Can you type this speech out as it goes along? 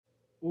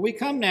Well, we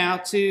come now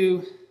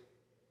to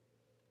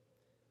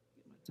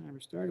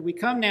We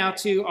come now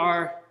to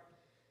our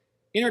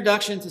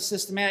Introduction to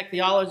Systematic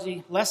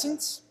Theology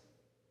lessons.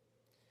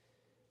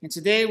 And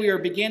today we are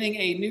beginning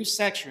a new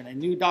section, a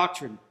new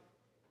doctrine.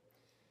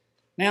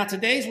 Now,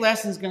 today's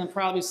lesson is going to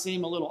probably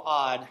seem a little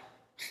odd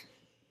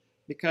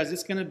because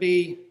it's going to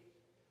be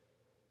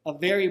a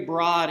very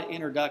broad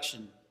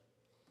introduction,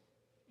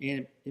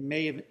 and it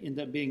may end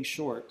up being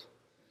short.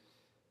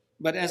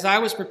 But as I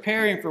was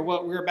preparing for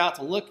what we're about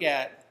to look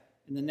at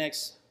in the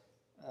next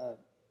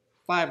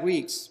 5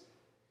 weeks,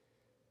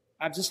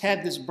 I've just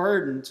had this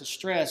burden to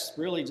stress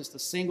really just a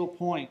single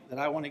point that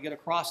I want to get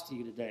across to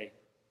you today.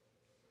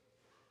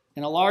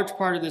 And a large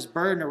part of this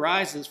burden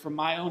arises from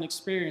my own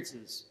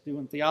experiences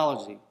doing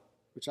theology,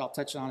 which I'll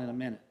touch on in a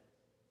minute.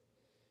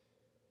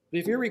 But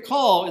if you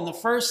recall, in the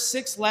first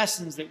 6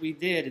 lessons that we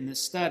did in this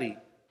study,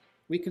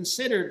 we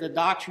considered the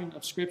doctrine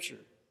of Scripture.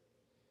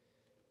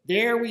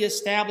 There we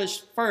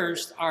established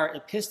first our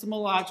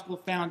epistemological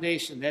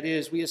foundation. That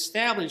is, we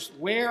established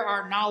where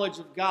our knowledge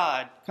of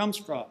God comes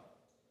from.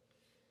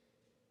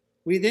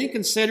 We then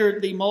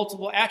considered the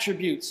multiple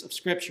attributes of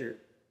Scripture.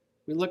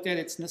 We looked at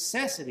its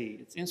necessity,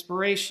 its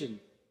inspiration,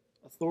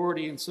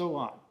 authority, and so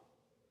on.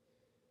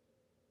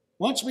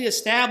 Once we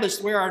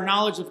established where our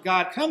knowledge of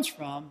God comes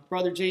from,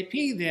 Brother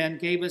JP then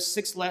gave us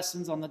 6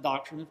 lessons on the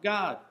doctrine of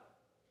God.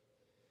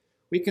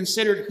 We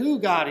considered who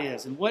God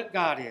is and what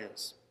God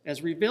is,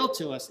 as revealed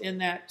to us in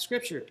that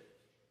Scripture.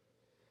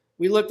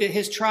 We looked at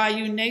his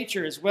triune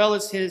nature as well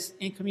as his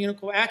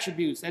incommunicable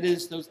attributes, that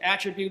is, those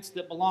attributes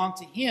that belong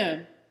to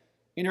him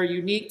and are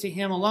unique to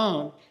him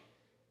alone,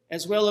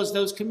 as well as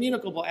those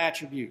communicable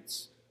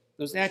attributes,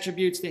 those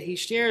attributes that he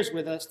shares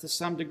with us to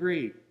some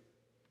degree.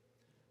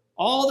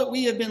 All that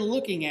we have been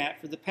looking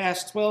at for the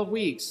past 12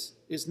 weeks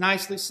is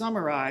nicely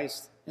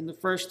summarized in the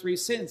first 3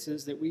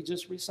 sentences that we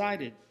just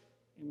recited,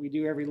 and we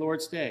do every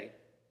Lord's Day.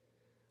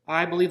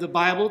 I believe the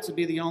Bible to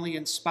be the only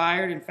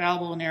inspired,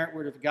 infallible, inerrant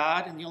Word of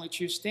God and the only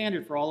true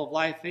standard for all of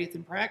life, faith,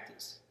 and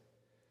practice.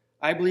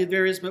 I believe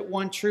there is but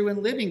one true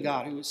and living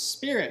God who is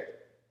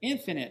Spirit,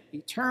 infinite,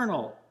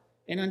 eternal,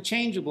 and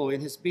unchangeable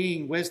in his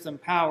being, wisdom,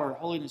 power,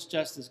 holiness,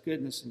 justice,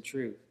 goodness, and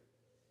truth.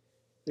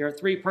 There are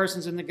 3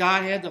 persons in the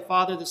Godhead, the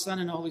Father, the Son,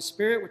 and the Holy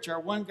Spirit, which are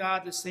one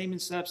God, the same in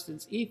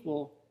substance,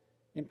 equal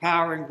in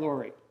power and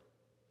glory.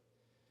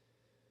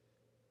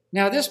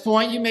 Now, at this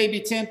point, you may be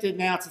tempted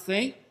now to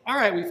think, all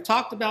right, we've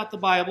talked about the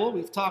Bible,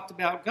 we've talked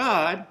about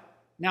God,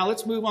 now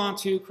let's move on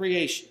to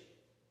creation.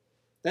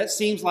 That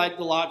seems like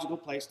the logical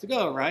place to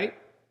go, right?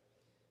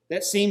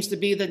 That seems to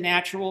be the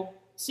natural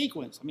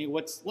sequence. I mean,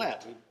 what's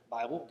left?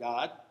 Bible,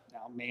 God,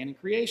 now man and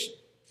creation.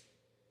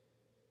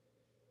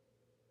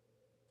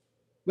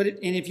 And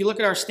if you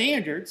look at our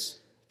standards,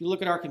 if you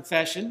look at our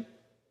confession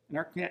and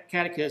our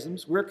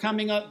catechisms, we're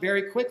coming up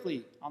very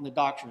quickly on the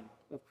doctrine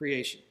of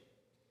creation.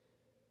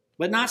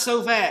 But not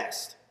so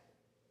fast.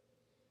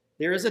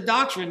 There is a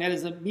doctrine that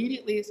is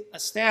immediately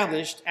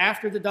established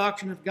after the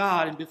doctrine of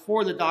God and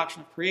before the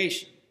doctrine of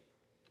creation.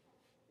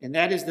 And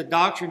that is the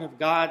doctrine of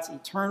God's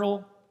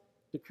eternal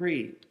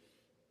decree.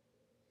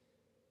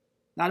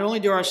 Not only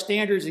do our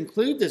standards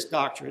include this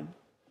doctrine,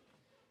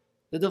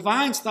 the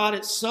divines thought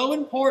it so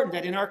important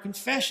that in our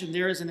confession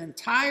there is an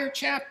entire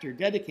chapter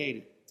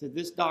dedicated to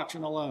this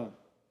doctrine alone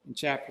in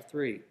chapter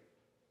 3,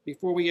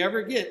 before we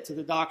ever get to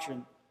the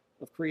doctrine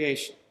of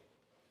creation.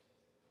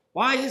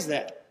 Why is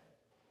that?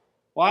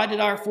 Why did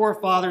our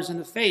forefathers in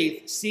the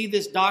faith see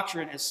this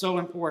doctrine as so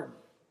important?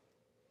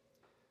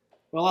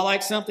 Well, I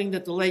like something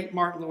that the late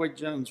Martin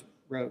Lloyd-Jones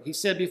wrote. He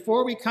said,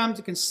 before we come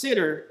to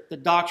consider the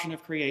doctrine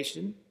of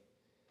creation,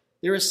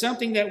 there is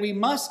something that we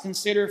must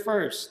consider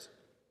first,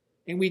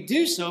 and we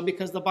do so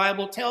because the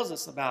Bible tells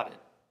us about it.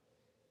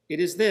 It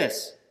is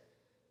this: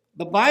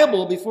 the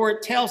Bible, before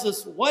it tells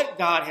us what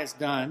God has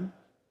done,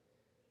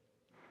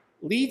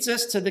 leads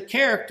us to the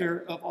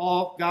character of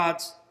all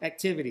God's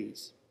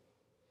activities.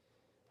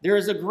 There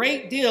is a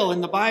great deal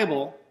in the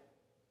Bible,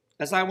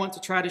 as I want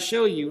to try to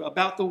show you,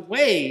 about the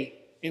way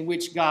in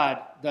which God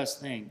does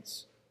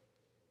things.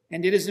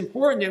 And it is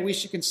important that we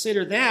should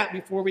consider that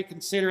before we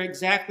consider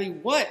exactly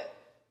what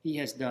he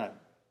has done.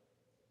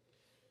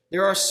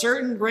 There are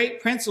certain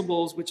great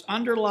principles which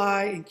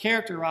underlie and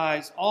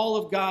characterize all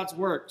of God's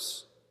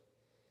works.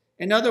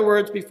 In other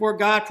words, before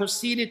God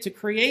proceeded to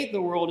create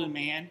the world and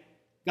man,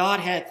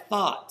 God had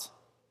thought,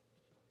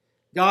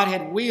 God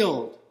had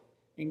willed,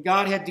 and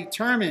God had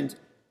determined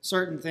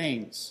certain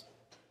things.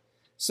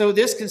 So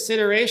this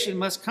consideration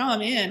must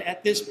come in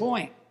at this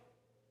point.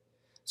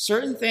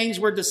 Certain things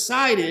were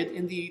decided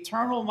in the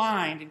eternal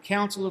mind and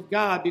counsel of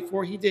God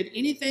before he did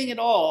anything at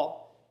all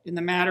in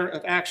the matter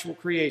of actual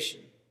creation.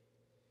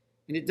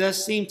 And it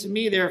does seem to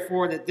me,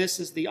 therefore, that this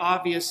is the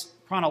obvious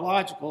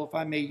chronological, if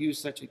I may use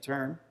such a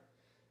term,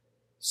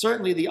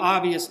 certainly the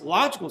obvious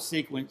logical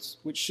sequence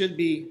which should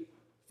be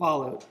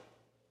followed.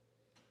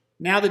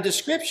 Now, the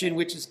description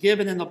which is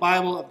given in the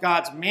Bible of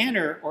God's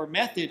manner or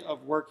method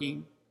of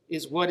working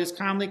is what is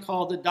commonly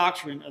called the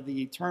doctrine of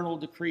the eternal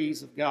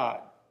decrees of God.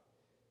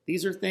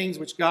 These are things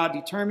which God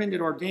determined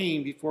and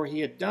ordained before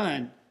he had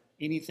done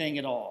anything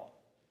at all.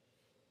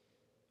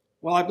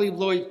 Well, I believe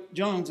Lloyd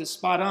Jones is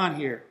spot on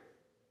here.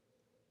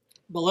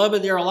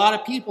 Beloved, there are a lot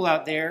of people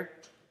out there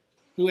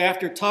who,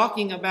 after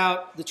talking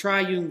about the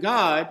triune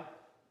God,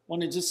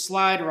 want to just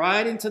slide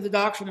right into the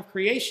doctrine of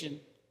creation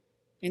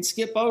and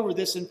skip over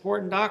this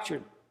important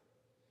doctrine.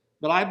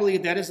 But I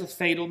believe that is a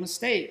fatal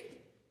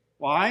mistake.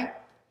 Why?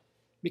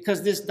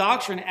 Because this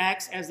doctrine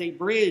acts as a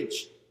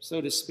bridge, so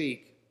to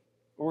speak,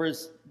 or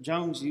as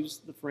Jones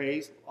used the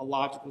phrase, a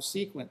logical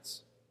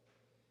sequence.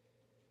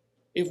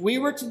 If we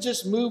were to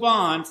just move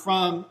on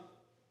from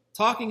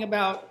talking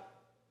about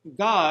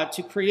God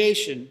to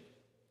creation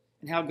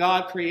and how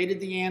God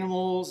created the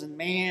animals and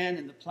man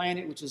and the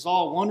planet, which is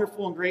all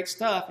wonderful and great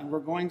stuff, and we're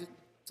going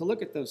to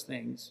look at those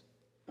things.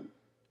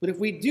 But if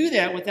we do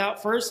that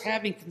without first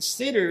having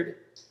considered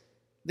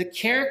the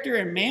character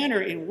and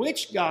manner in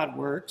which God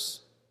works,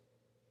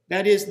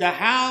 that is the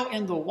how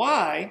and the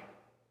why,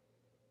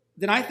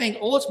 then I think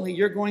ultimately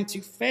you're going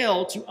to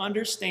fail to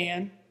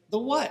understand the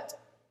what.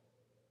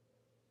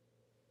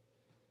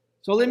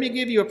 So let me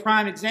give you a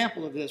prime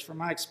example of this from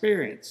my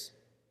experience.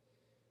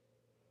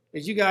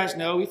 As you guys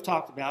know, we've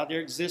talked about, there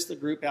exists a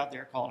group out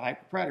there called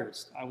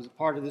hyper-preterists. I was a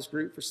part of this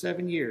group for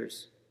 7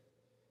 years.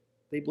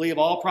 They believe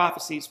all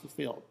prophecies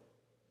fulfilled.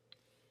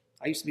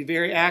 I used to be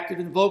very active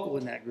and vocal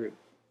in that group.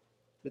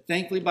 But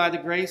thankfully, by the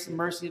grace and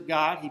mercy of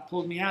God, he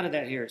pulled me out of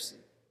that heresy.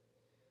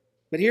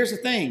 But here's the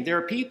thing. There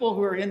are people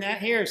who are in that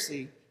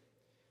heresy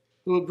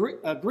who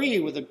agree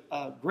with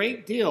a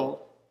great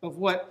deal of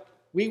what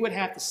we would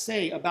have to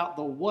say about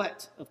the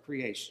what of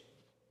creation.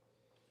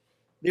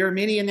 There are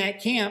many in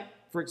that camp,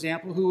 for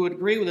example, who would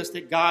agree with us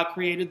that God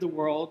created the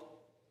world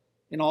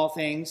and all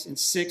things in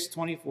 6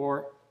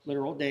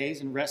 literal days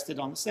and rested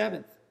on the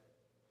seventh.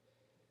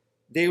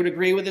 They would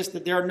agree with us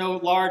that there are no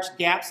large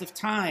gaps of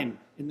time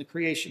in the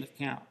creation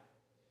account.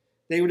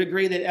 They would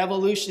agree that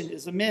evolution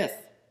is a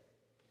myth.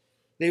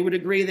 They would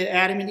agree that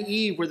Adam and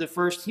Eve were the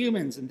first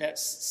humans and that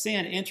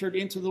sin entered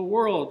into the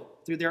world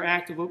through their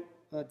act of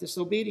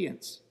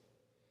disobedience.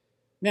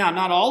 Now,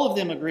 not all of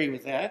them agree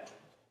with that,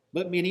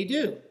 but many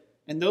do.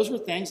 And those were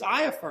things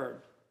I affirmed,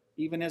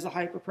 even as a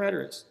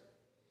hyper-preterist.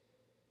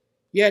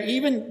 Yet,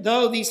 even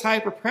though these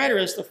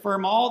hyper-preterists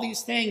affirm all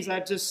these things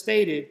I've just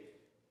stated,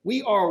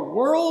 we are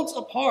worlds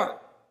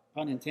apart,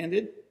 pun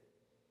intended,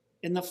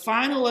 in the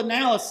final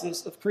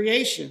analysis of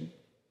creation,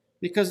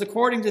 because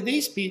according to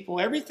these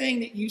people, everything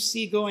that you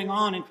see going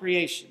on in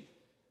creation,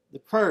 the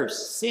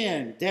curse,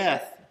 sin,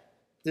 death,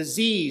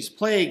 disease,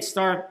 plague,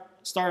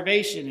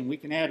 starvation, and we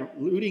can add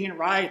looting and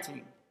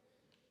rioting,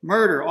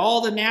 murder, all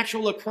the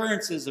natural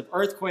occurrences of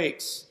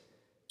earthquakes,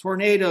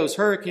 tornadoes,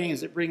 hurricanes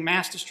that bring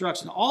mass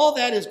destruction, all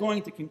that is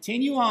going to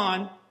continue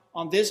on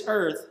this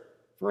earth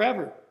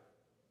forever.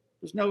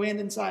 There's no end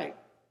in sight.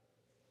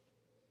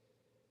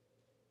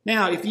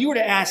 Now, if you were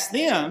to ask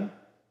them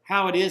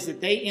how it is that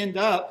they end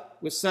up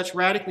with such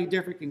radically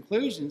different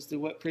conclusions to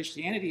what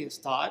Christianity has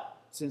taught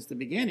since the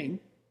beginning,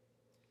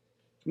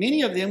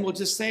 many of them will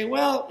just say,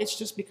 well, it's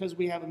just because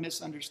we have a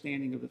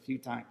misunderstanding of a few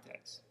time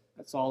texts.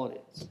 That's all it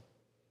is.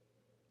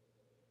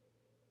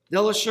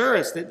 They'll assure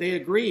us that they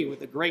agree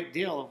with a great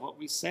deal of what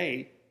we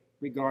say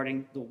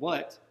regarding the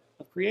what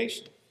of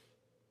creation.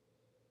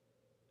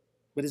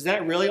 But is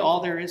that really all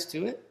there is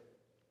to it?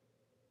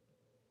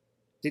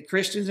 Did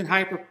Christians and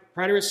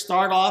hyper-preterists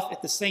start off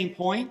at the same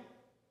point,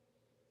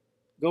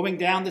 going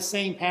down the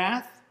same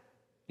path,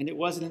 and it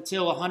wasn't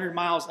until 100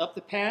 miles up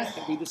the path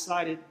that we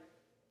decided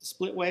to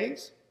split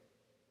ways?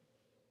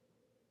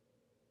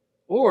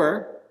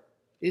 Or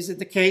is it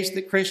the case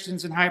that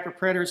Christians and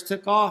hyper-preterists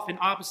took off in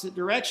opposite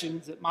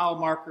directions at mile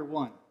marker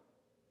 1?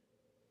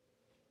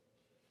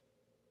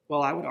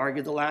 Well, I would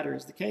argue the latter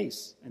is the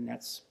case, and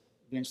that's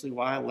eventually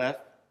why I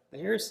left the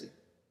heresy.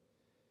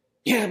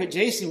 Yeah, but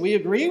Jason, we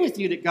agree with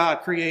you that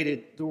God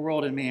created the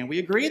world and man. We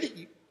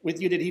agree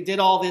with you that he did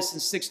all this in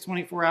 6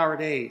 24-hour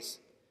days.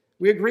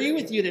 We agree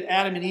with you that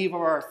Adam and Eve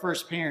are our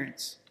first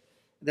parents,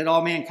 that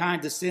all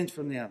mankind descends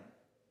from them.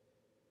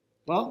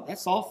 Well,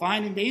 that's all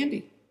fine and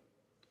dandy,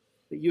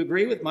 that you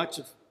agree with much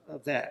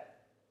of that.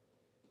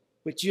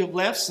 But you have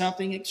left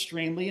something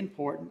extremely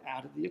important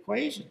out of the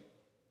equation.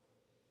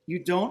 You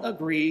don't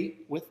agree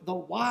with the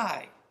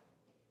why.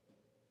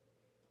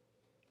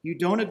 You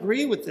don't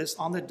agree with this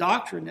on the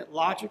doctrine that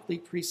logically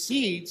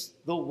precedes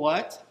the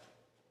what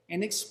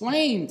and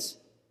explains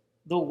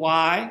the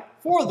why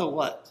for the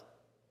what.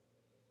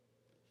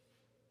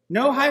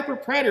 No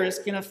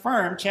hyper-preterist can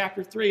affirm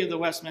chapter 3 of the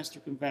Westminster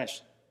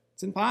Confession.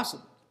 It's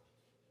impossible.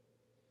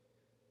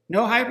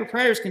 No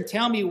hyper-preterist can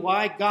tell me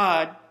why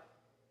God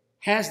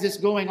has this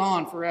going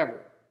on forever.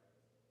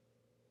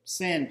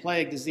 Sin,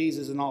 plague,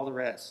 diseases, and all the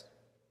rest.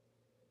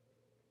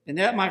 And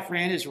that, my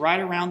friend, is right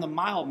around the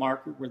mile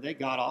marker where they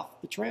got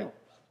off the trail.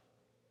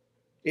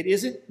 It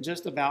isn't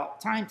just about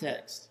time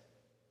text.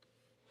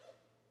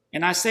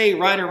 And I say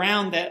right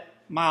around that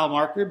mile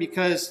marker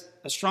because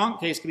a strong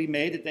case can be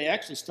made that they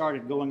actually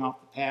started going off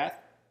the path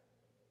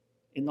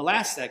in the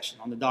last section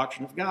on the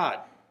doctrine of God.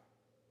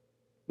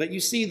 But you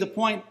see the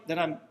point that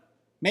I'm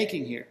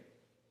making here.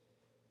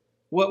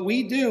 What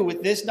we do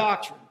with this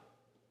doctrine,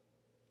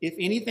 if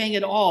anything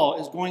at all,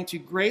 is going to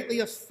greatly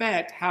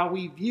affect how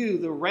we view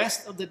the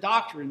rest of the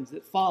doctrines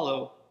that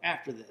follow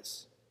after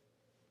this.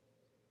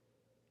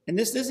 And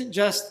this isn't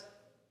just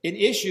an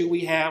issue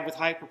we have with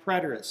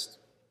hyperpreterists.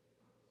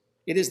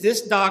 It is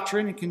this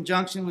doctrine in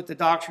conjunction with the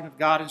doctrine of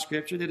God in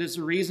Scripture that is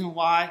the reason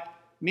why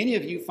many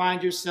of you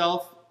find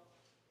yourself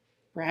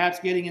perhaps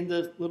getting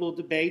into little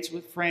debates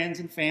with friends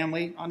and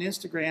family on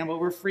Instagram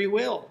over free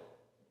will,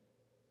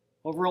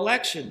 over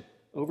election,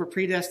 over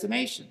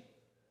predestination.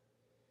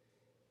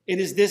 It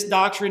is this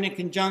doctrine in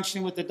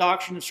conjunction with the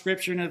doctrine of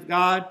Scripture and of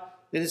God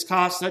that has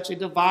caused such a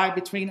divide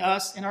between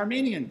us and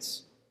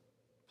Arminians,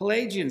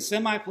 Pelagians,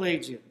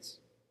 semi-Pelagians,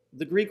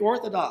 the Greek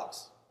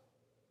Orthodox,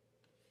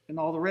 and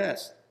all the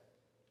rest.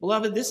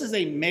 Beloved, this is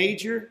a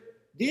major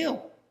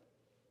deal,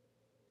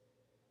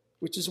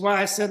 which is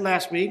why I said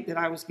last week that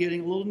I was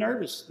getting a little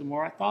nervous the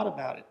more I thought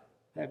about it,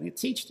 having to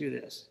teach through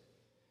this,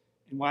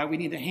 and why we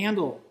need to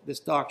handle this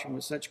doctrine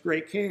with such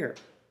great care.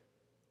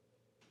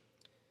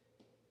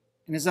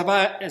 And as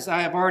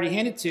I have already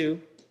hinted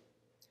to,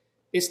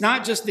 it's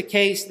not just the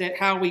case that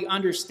how we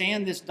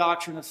understand this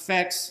doctrine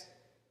affects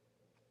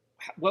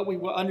what we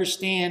will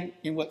understand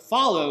in what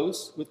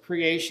follows with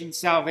creation,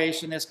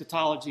 salvation,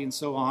 eschatology, and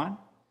so on.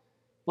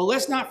 But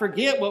let's not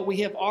forget what we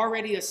have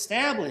already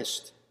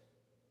established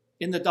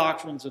in the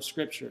doctrines of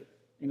Scripture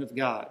and of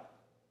God.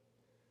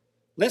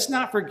 Let's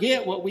not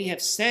forget what we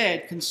have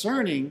said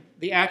concerning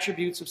the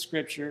attributes of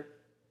Scripture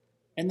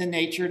and the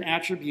nature and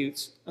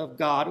attributes of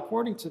God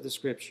according to the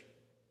Scripture.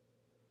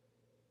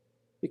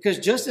 Because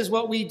just as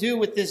what we do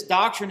with this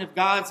doctrine of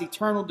God's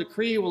eternal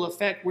decree will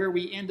affect where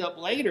we end up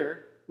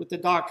later with the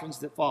doctrines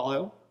that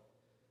follow,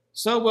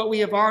 so what we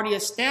have already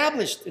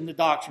established in the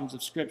doctrines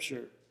of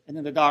Scripture and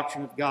in the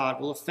doctrine of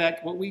God will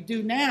affect what we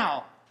do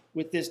now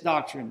with this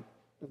doctrine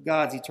of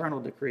God's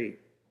eternal decree.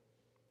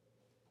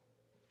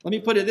 Let me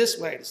put it this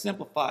way to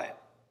simplify it.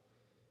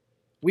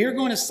 We are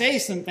going to say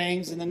some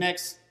things in the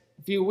next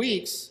few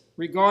weeks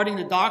regarding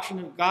the doctrine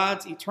of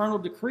God's eternal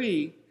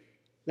decree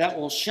that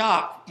will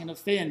shock and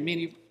offend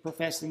many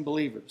professing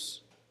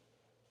believers.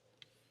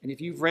 And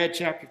if you've read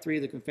chapter 3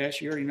 of the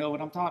Confession, you already know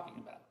what I'm talking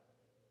about.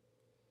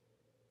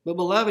 But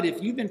beloved,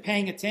 if you've been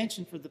paying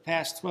attention for the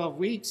past 12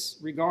 weeks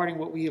regarding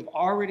what we have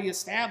already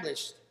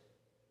established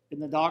in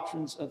the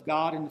doctrines of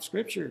God and of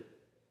Scripture,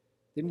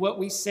 then what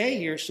we say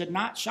here should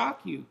not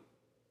shock you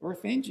or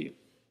offend you.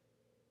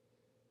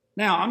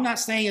 Now, I'm not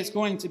saying it's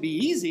going to be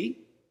easy.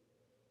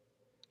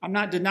 I'm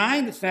not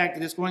denying the fact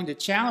that it's going to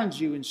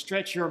challenge you and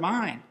stretch your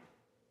mind,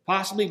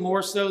 possibly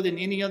more so than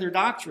any other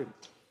doctrine.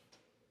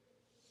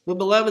 But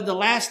beloved, the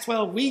last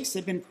 12 weeks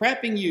have been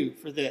prepping you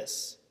for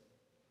this.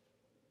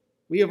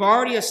 We have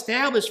already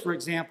established, for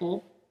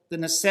example, the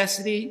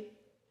necessity,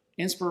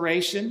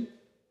 inspiration,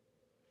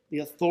 the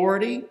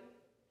authority,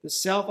 the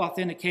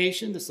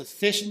self-authentication, the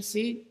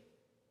sufficiency,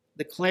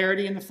 the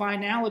clarity, and the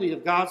finality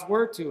of God's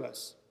word to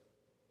us.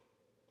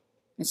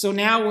 And so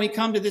now when we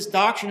come to this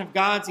doctrine of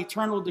God's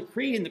eternal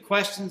decree and the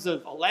questions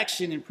of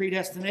election and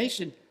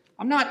predestination,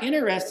 I'm not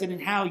interested in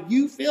how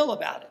you feel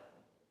about it.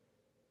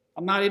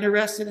 I'm not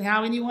interested in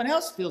how anyone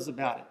else feels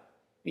about it.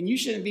 And you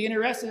shouldn't be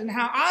interested in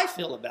how I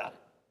feel about it.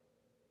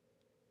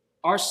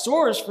 Our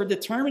source for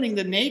determining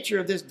the nature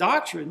of this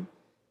doctrine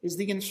is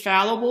the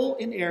infallible,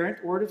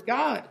 inerrant Word of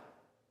God.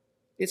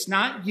 It's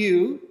not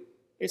you,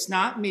 it's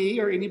not me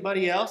or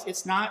anybody else.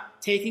 It's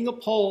not taking a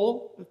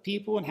poll of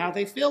people and how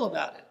they feel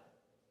about it.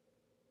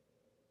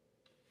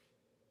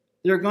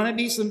 There are going to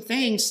be some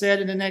things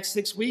said in the next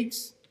 6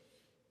 weeks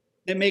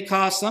that may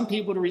cause some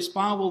people to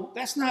respond, well,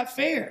 that's not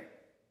fair.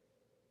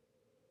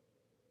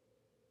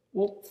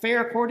 Well,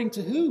 fair according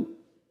to who?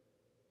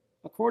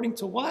 According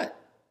to what?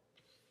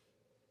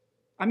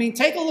 I mean,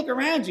 take a look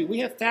around you. We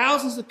have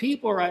thousands of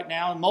people right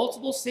now in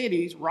multiple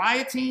cities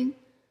rioting,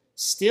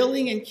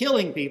 stealing, and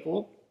killing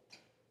people,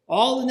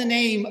 all in the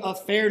name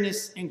of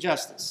fairness and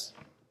justice.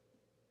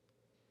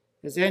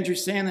 As Andrew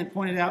Sandlin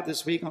pointed out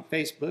this week on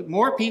Facebook,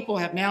 more people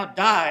have now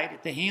died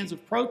at the hands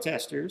of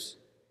protesters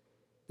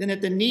than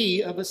at the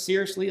knee of a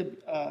serially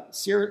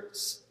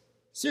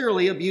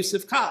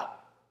abusive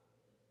cop.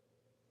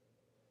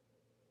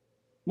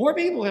 More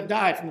people have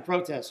died from the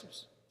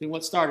protesters than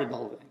what started the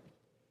whole thing.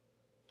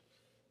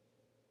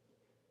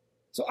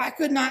 So I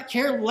could not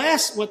care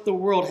less what the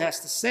world has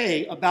to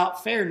say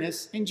about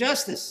fairness and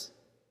justice.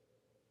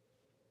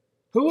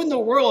 Who in the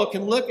world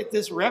can look at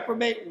this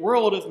reprobate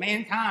world of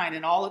mankind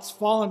and all its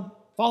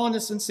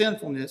fallenness and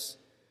sinfulness,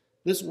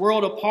 this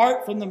world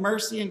apart from the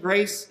mercy and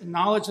grace and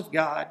knowledge of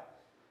God,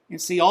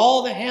 and see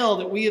all the hell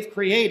that we have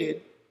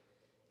created,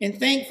 and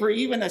think for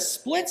even a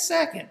split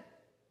second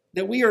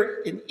that we are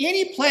in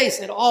any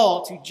place at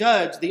all to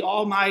judge the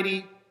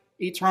almighty,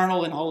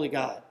 eternal, and holy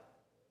God?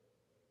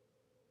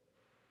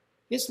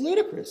 It's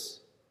ludicrous.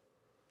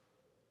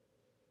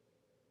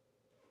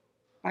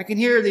 I can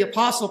hear the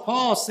Apostle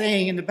Paul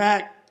saying in the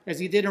back, as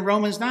he did in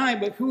Romans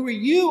 9, but who are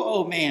you,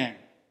 O man,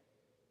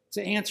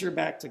 to answer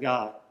back to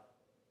God?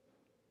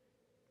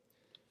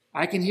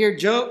 I can hear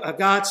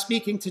God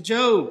speaking to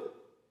Job.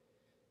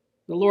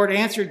 The Lord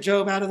answered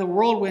Job out of the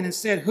whirlwind and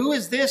said, "Who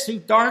is this who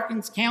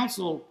darkens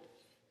counsel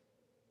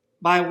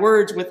by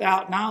words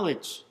without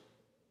knowledge?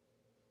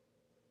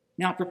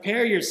 Now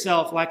prepare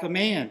yourself like a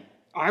man.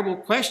 I will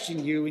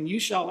question you, and you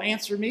shall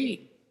answer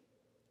me.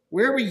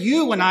 Where were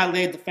you when I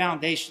laid the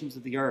foundations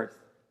of the earth?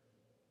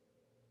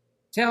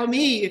 Tell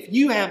me if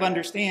you have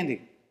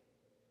understanding.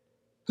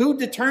 Who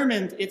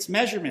determined its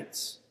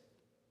measurements?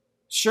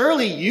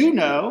 Surely you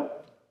know.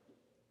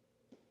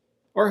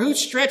 Or who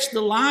stretched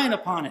the line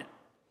upon it?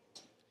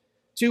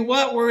 To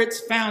what were its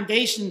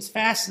foundations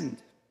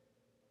fastened?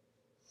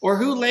 Or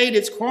who laid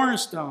its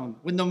cornerstone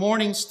when the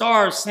morning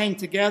stars sang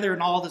together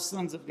and all the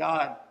sons of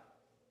God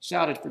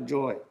shouted for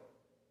joy?"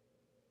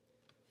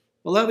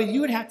 Beloved,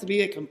 you would have to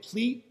be a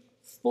complete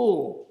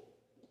fool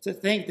to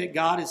think that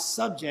God is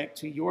subject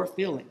to your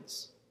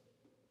feelings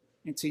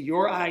and to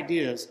your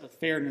ideas of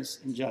fairness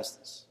and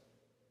justice.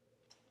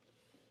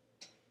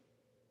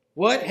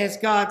 What has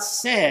God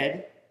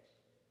said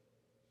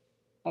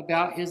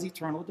about his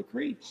eternal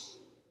decree?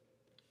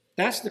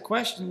 That's the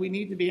question we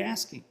need to be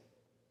asking.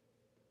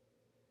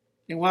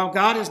 And while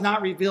God has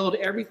not revealed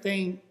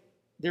everything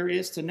there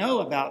is to know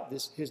about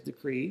his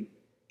decree,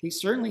 he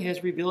certainly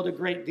has revealed a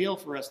great deal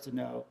for us to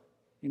know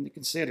and to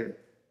consider.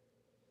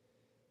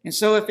 And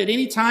so if at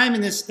any time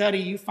in this study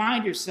you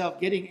find yourself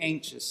getting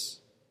anxious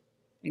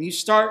and you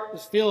start to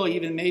feel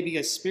even maybe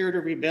a spirit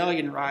of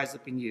rebellion rise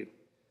up in you,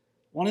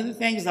 one of the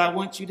things I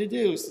want you to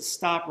do is to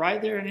stop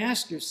right there and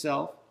ask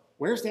yourself,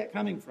 where's that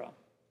coming from?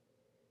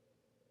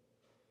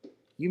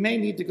 You may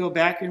need to go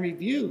back and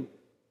review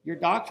your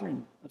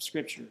doctrine of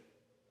Scripture.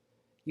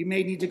 You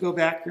may need to go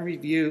back and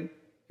review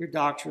your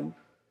doctrine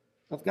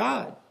of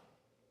God.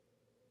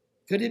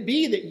 Could it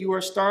be that you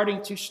are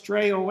starting to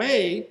stray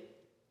away,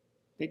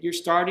 that you're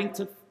starting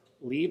to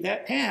leave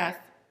that path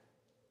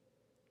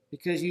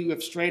because you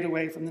have strayed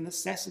away from the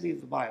necessity of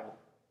the Bible,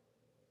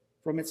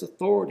 from its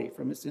authority,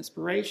 from its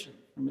inspiration,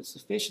 from its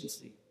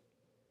sufficiency?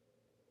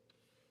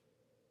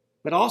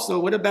 But also,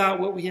 what about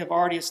what we have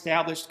already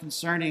established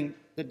concerning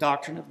the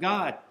doctrine of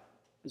God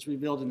as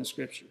revealed in the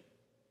Scripture?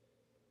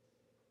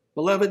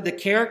 Beloved, the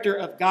character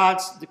of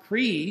God's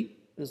decree,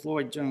 as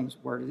Lloyd Jones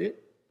worded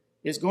it,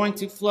 is going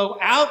to flow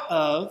out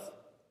of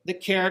the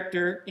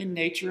character and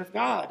nature of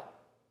God.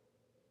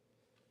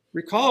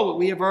 Recall what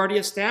we have already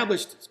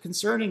established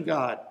concerning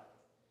God.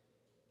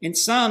 In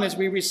sum, as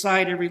we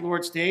recite every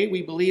Lord's Day,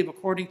 we believe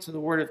according to the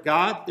Word of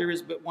God, there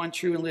is but one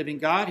true and living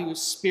God who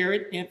is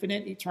spirit,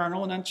 infinite,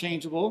 eternal, and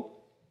unchangeable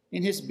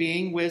in his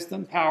being,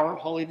 wisdom, power,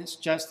 holiness,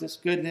 justice,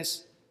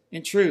 goodness,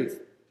 and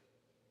truth.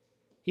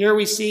 Here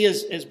we see,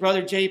 as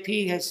Brother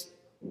J.P. has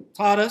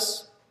taught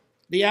us,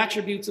 the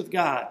attributes of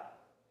God.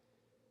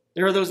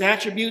 There are those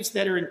attributes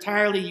that are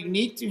entirely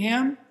unique to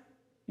him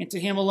and to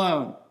him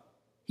alone.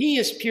 He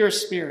is pure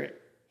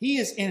spirit. He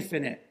is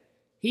infinite.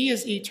 He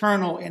is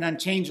eternal and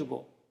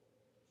unchangeable.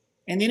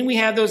 And then we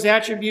have those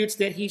attributes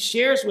that he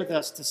shares with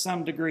us to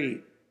some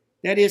degree.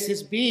 That is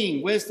his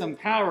being, wisdom,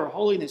 power,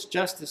 holiness,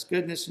 justice,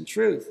 goodness, and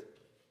truth.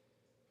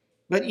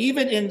 But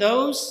even in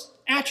those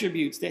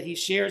attributes that he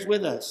shares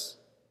with us,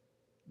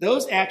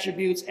 those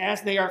attributes,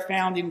 as they are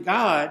found in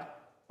God,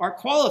 are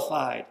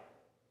qualified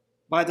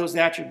by those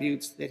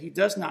attributes that he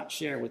does not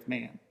share with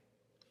man.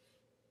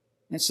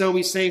 And so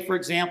we say, for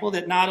example,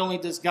 that not only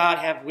does God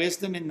have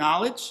wisdom and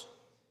knowledge,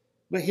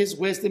 but his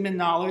wisdom and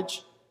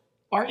knowledge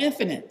are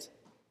infinite,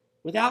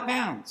 without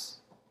bounds.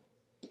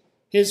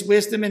 His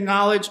wisdom and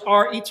knowledge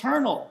are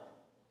eternal.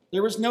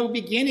 There was no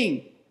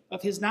beginning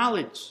of his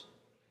knowledge,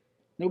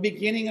 no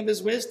beginning of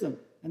his wisdom,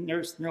 and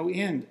there's no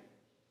end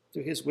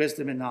to his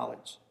wisdom and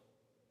knowledge.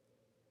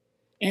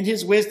 And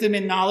his wisdom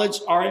and knowledge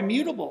are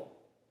immutable.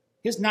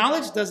 His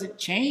knowledge doesn't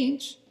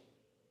change.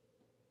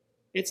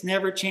 It's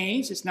never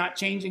changed. It's not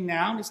changing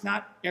now, and it's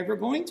not ever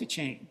going to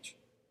change.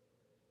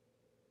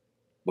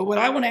 But what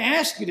I want to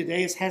ask you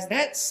today is, has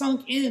that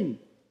sunk in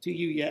to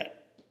you yet?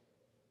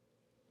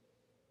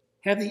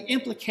 Have the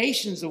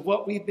implications of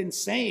what we've been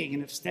saying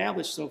and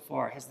established so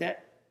far, has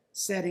that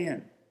set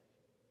in?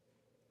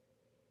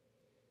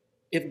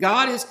 If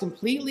God is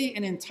completely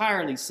and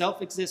entirely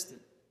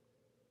self-existent,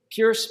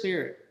 pure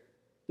spirit,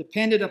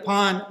 dependent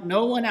upon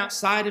no one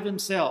outside of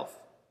himself,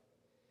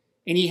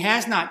 and he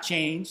has not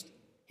changed,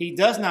 he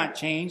does not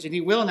change, and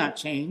he will not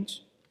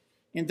change,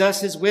 and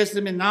thus his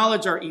wisdom and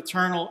knowledge are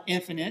eternal,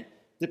 infinite,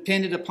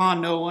 dependent upon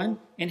no one,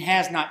 and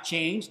has not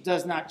changed,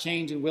 does not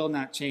change, and will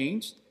not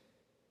change,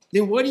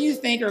 then what do you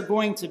think are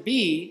going to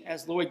be,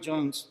 as Lloyd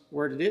Jones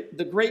worded it,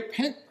 the great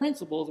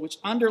principles which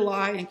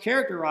underlie and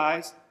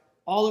characterize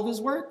all of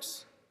his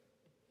works?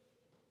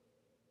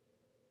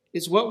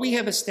 Is what we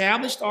have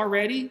established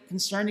already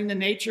concerning the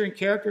nature and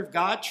character of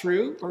God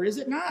true, or is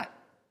it not?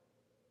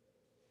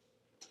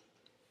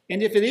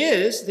 And if it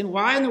is, then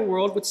why in the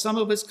world would some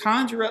of us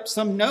conjure up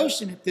some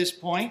notion at this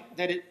point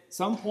that at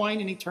some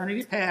point in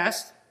eternity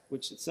past,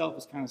 which itself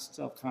is kind of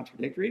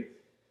self-contradictory,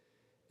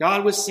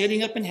 God was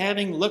sitting up in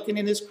heaven, looking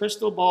in his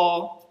crystal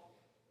ball,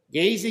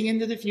 gazing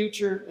into the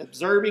future,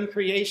 observing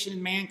creation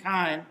and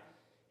mankind,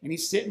 And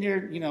he's sitting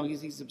there,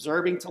 he's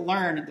observing to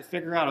learn and to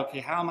figure out, okay,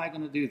 how am I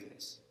going to do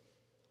this?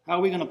 How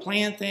are we going to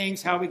plan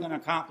things? How are we going to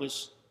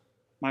accomplish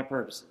my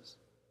purposes?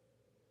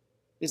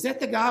 Is that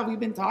the God we've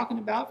been talking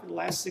about for the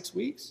last 6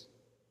 weeks?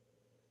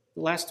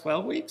 The last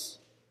 12 weeks?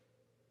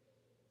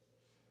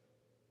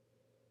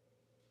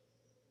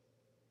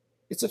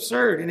 It's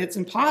absurd and it's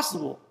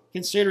impossible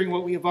considering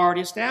what we have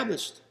already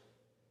established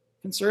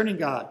concerning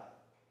God.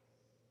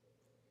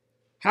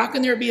 How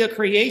can there be a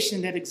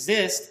creation that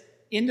exists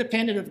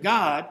independent of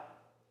God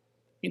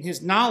in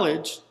his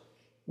knowledge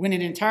when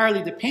it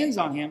entirely depends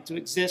on him to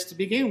exist to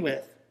begin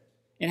with?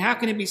 And how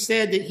can it be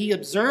said that he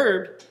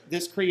observed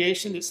this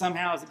creation that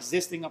somehow is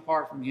existing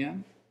apart from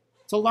him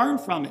to learn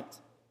from it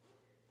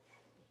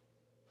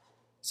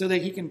so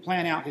that he can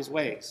plan out his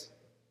ways?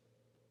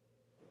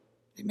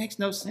 It makes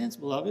no sense,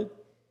 beloved.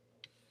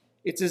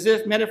 It's as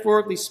if,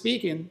 metaphorically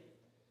speaking,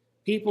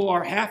 people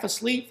are half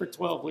asleep for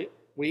 12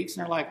 weeks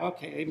and they're like,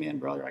 okay, amen,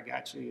 brother, I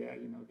got you. Yeah,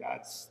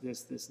 God's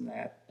this, and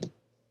that. And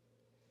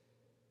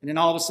then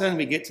all of a sudden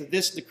we get to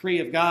this decree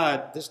of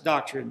God, this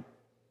doctrine,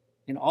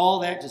 and all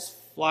that just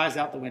flies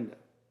out the window.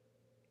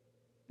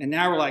 And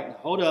now we're like,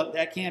 hold up,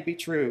 that can't be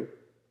true.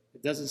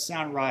 It doesn't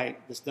sound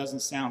right. This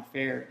doesn't sound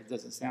fair. It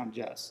doesn't sound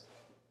just.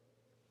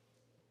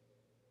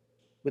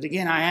 But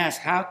again, I ask,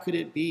 how could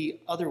it be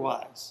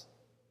otherwise,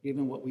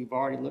 given what we've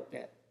already looked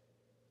at?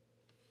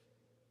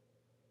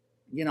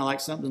 Again, I like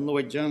something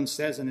Lloyd Jones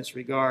says in this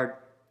regard.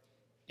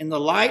 In the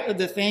light of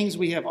the things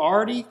we have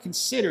already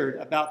considered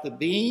about the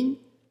being,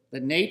 the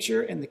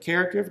nature, and the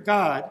character of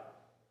God,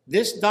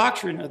 this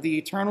doctrine of the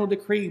eternal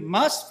decree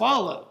must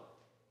follow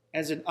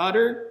as an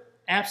utter,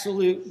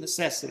 absolute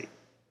necessity.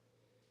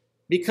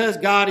 Because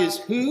God is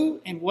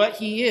who and what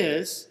he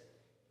is,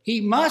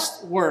 he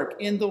must work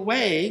in the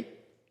way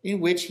in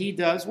which he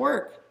does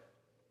work.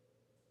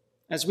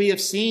 As we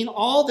have seen,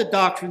 all the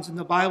doctrines in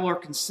the Bible are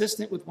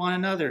consistent with one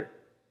another.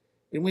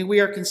 And when we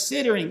are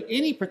considering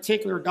any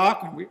particular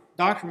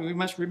doctrine, we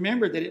must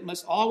remember that it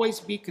must always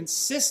be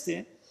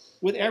consistent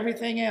with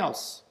everything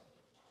else.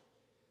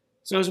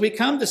 So as we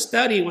come to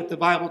study what the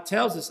Bible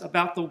tells us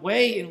about the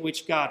way in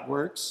which God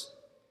works,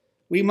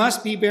 we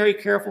must be very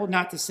careful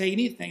not to say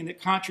anything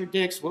that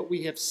contradicts what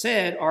we have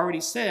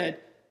already said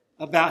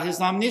about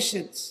his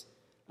omniscience,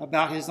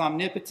 about his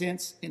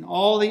omnipotence, and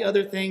all the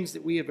other things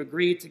that we have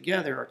agreed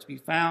together are to be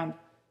found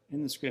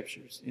in the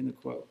scriptures, in the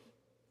quote.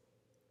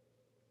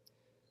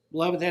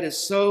 Beloved, that is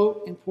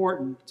so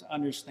important to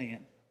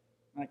understand.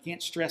 I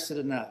can't stress it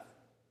enough.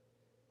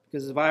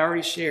 Because as I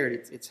already shared,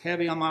 it's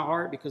heavy on my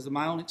heart because of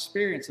my own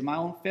experience and my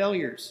own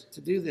failures to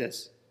do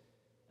this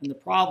and the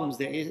problems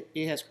that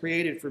it has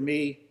created for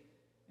me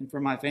and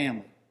for my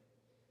family.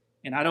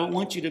 And I don't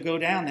want you to go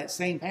down that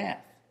same path.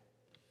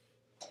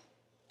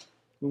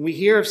 When we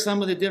hear of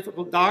some of the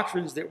difficult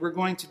doctrines that we're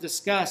going to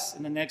discuss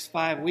in the next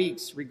 5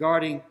 weeks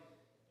regarding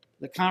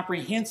the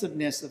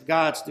comprehensiveness of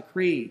God's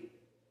decree,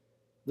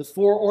 the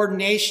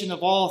foreordination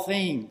of all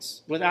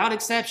things, without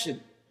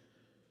exception,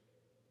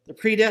 the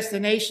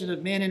predestination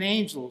of men and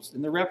angels,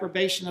 and the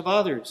reprobation of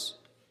others,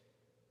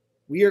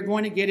 we are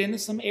going to get into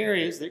some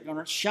areas that are going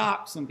to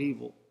shock some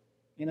people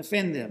and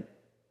offend them.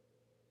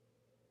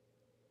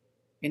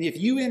 And if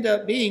you end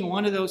up being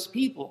one of those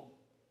people,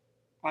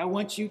 I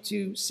want you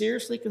to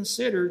seriously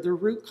consider the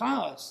root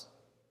cause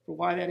for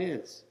why that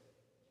is.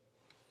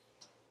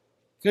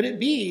 Could it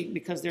be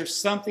because there's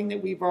something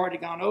that we've already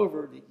gone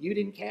over that you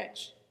didn't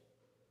catch?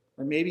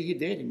 Or maybe you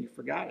did and you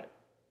forgot it.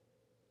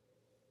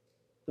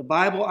 The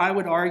Bible, I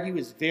would argue,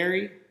 is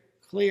very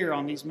clear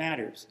on these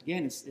matters.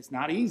 Again, it's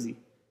not easy.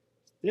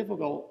 It's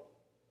difficult,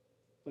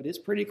 but it's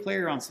pretty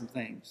clear on some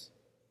things.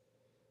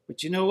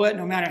 But you know what?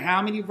 No matter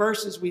how many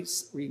verses we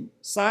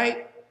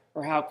cite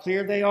or how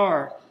clear they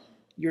are,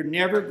 you're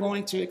never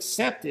going to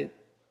accept it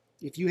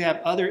if you have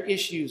other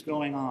issues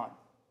going on.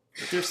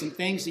 If there's some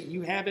things that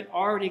you haven't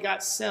already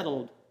got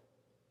settled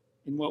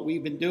in what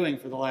we've been doing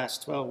for the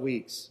last 12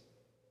 weeks.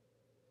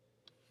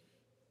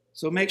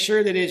 So make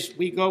sure that as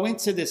we go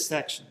into this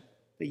section,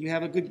 that you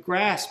have a good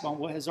grasp on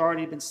what has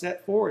already been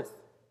set forth.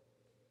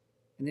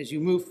 And as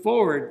you move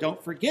forward,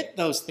 don't forget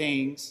those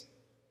things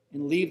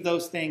and leave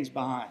those things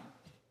behind.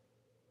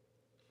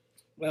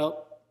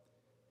 Well,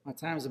 my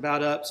time's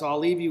about up, so I'll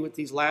leave you with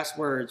these last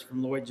words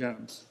from Lloyd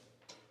Jones.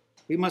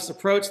 We must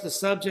approach the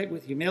subject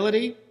with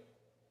humility.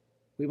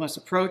 We must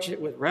approach it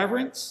with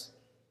reverence.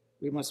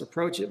 We must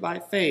approach it by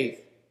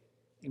faith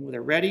and with a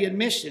ready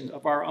admission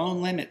of our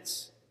own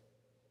limits.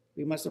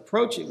 We must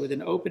approach it with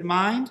an open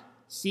mind,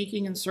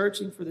 seeking and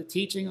searching for the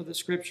teaching of the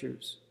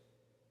Scriptures.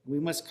 We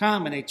must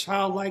come in a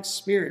childlike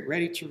spirit,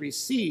 ready to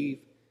receive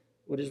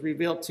what is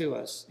revealed to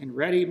us, and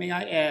ready, may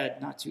I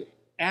add, not to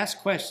ask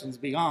questions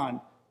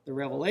beyond the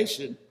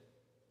revelation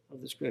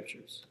of the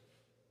Scriptures.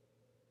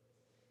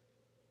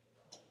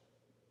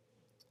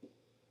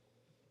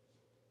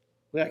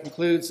 Well, that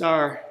concludes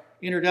our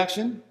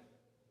introduction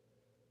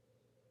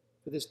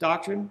for this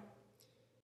doctrine.